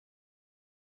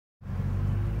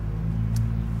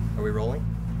we rolling?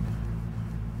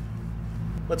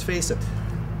 Let's face it,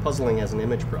 puzzling has an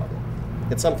image problem.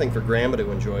 It's something for Grandma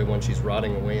to enjoy when she's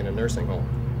rotting away in a nursing home.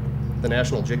 The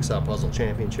National Jigsaw Puzzle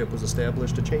Championship was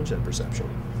established to change that perception.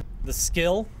 The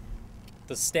skill,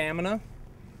 the stamina,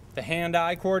 the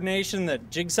hand-eye coordination that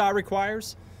Jigsaw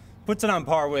requires puts it on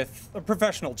par with a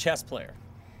professional chess player.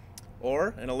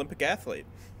 Or an Olympic athlete.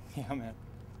 Yeah, man.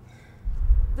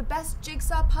 The best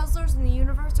jigsaw puzzlers in the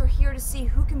universe are here to see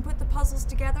who can put the puzzles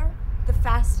together the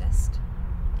fastest.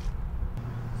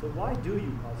 So why do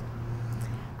you puzzle?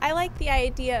 I like the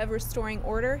idea of restoring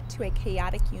order to a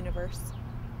chaotic universe.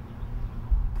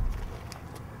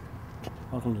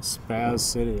 Welcome to Spaz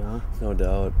City, huh? No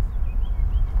doubt.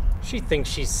 She thinks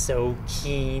she's so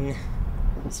keen.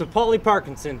 So Polly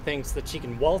Parkinson thinks that she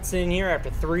can waltz in here after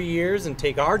 3 years and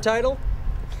take our title?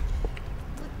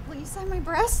 Will you sign my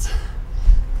breast?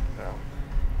 No.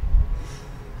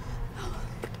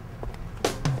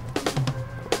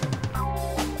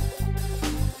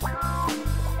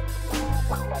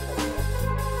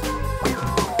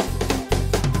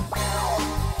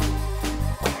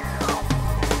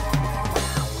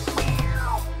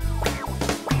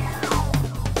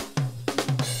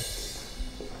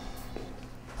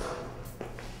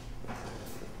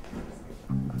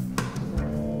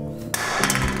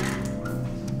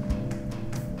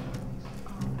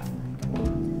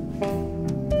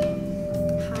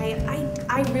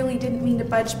 I really didn't mean to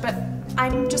budge, but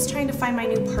I'm just trying to find my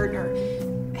new partner.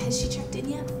 Has she checked in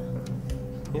yet?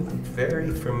 You look very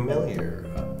familiar.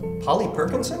 Polly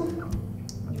Parkinson?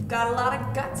 You've got a lot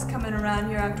of guts coming around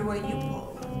here after what you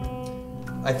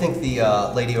pulled. I think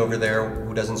the lady over there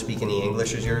who doesn't speak any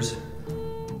English is yours.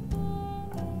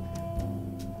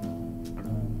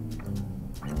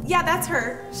 Yeah, that's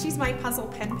her. She's my puzzle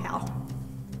pen pal.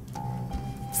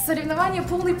 Соревнование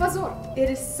полный позор. It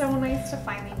is so nice to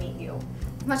finally meet you.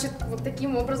 Значит, вот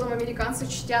таким образом американцы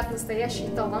чтят настоящий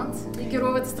талант и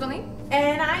героев этой страны?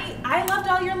 And I loved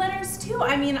all your letters too.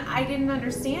 I mean, I didn't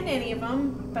understand any of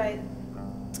them, but...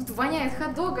 Тут воняет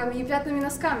хот-догами и пятнами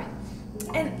носками.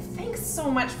 And thanks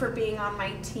so much for being on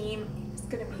my team. It's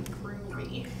gonna be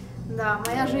groovy. Да,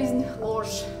 моя жизнь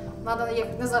ложь. Надо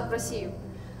ехать назад в Россию.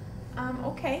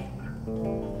 Okay.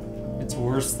 It's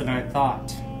worse than I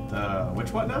thought.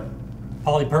 Which one now?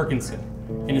 Polly Parkinson,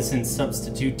 innocent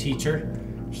substitute teacher.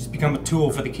 She's become a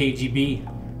tool for the KGB.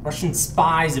 Russian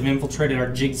spies have infiltrated our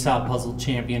Jigsaw Puzzle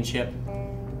Championship.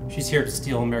 She's here to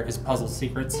steal America's puzzle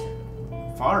secrets.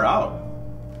 Far out.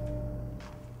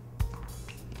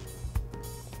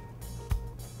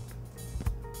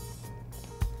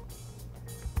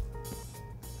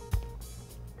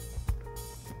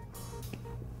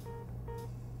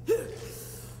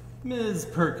 Ms.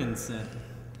 Parkinson.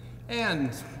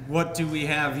 And what do we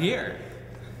have here?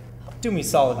 Do me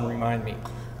solid and remind me,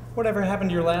 whatever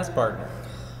happened to your last partner?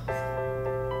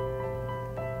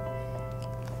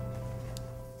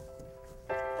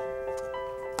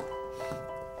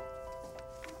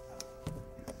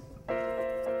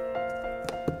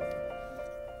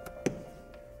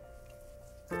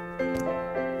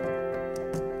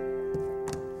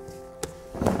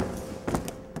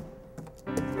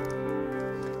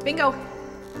 Bingo.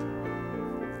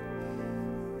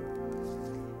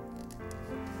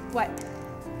 What?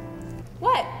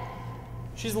 What?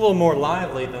 She's a little more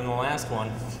lively than the last one.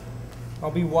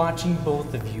 I'll be watching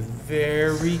both of you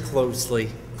very closely.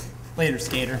 Later,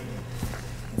 skater.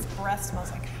 His breath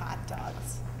smells like hot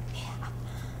dogs.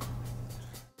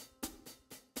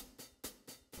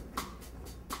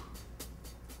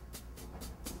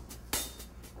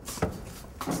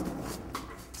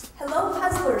 Hello,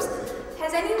 puzzlers.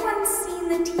 Has anyone seen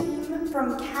the team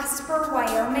from Casper,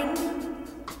 Wyoming?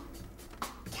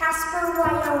 Casper,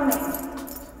 Wyoming.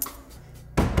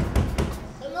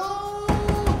 Hello!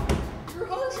 You're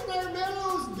harshing our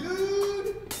mellows,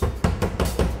 dude!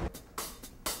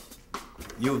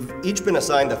 You've each been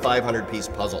assigned a 500-piece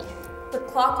puzzle. The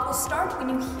clock will start when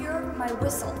you hear my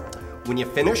whistle. When you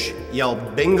finish, yell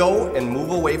bingo and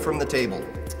move away from the table.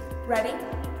 Ready?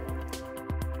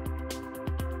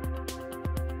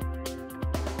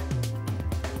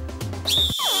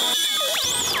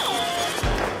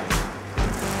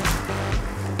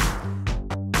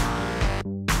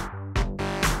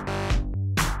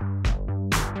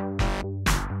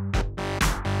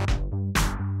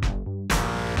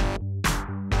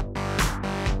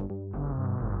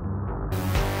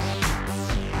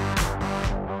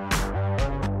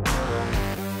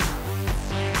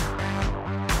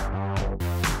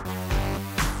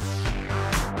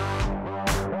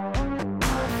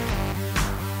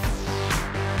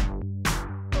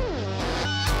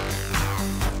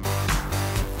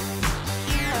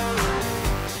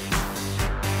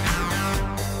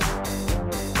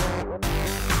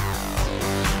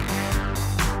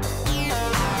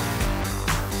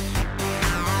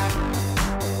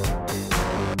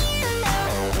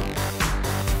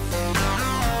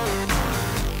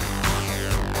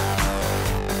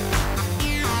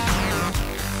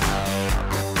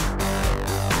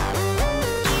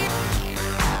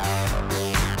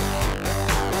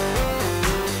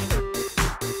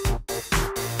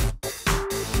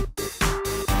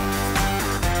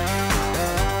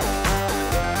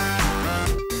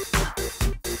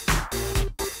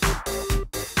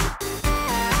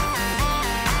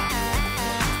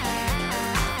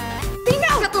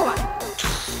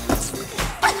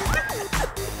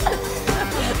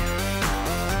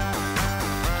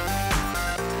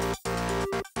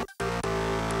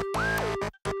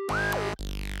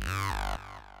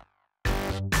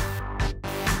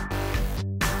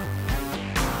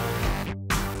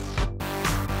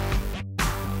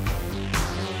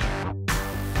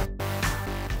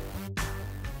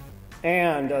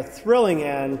 And a thrilling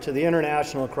end to the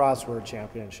International Crossword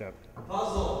Championship.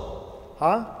 Puzzle.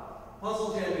 Huh?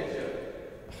 Puzzle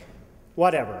championship.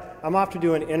 Whatever. I'm off to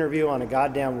do an interview on a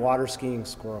goddamn water skiing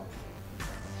squirrel.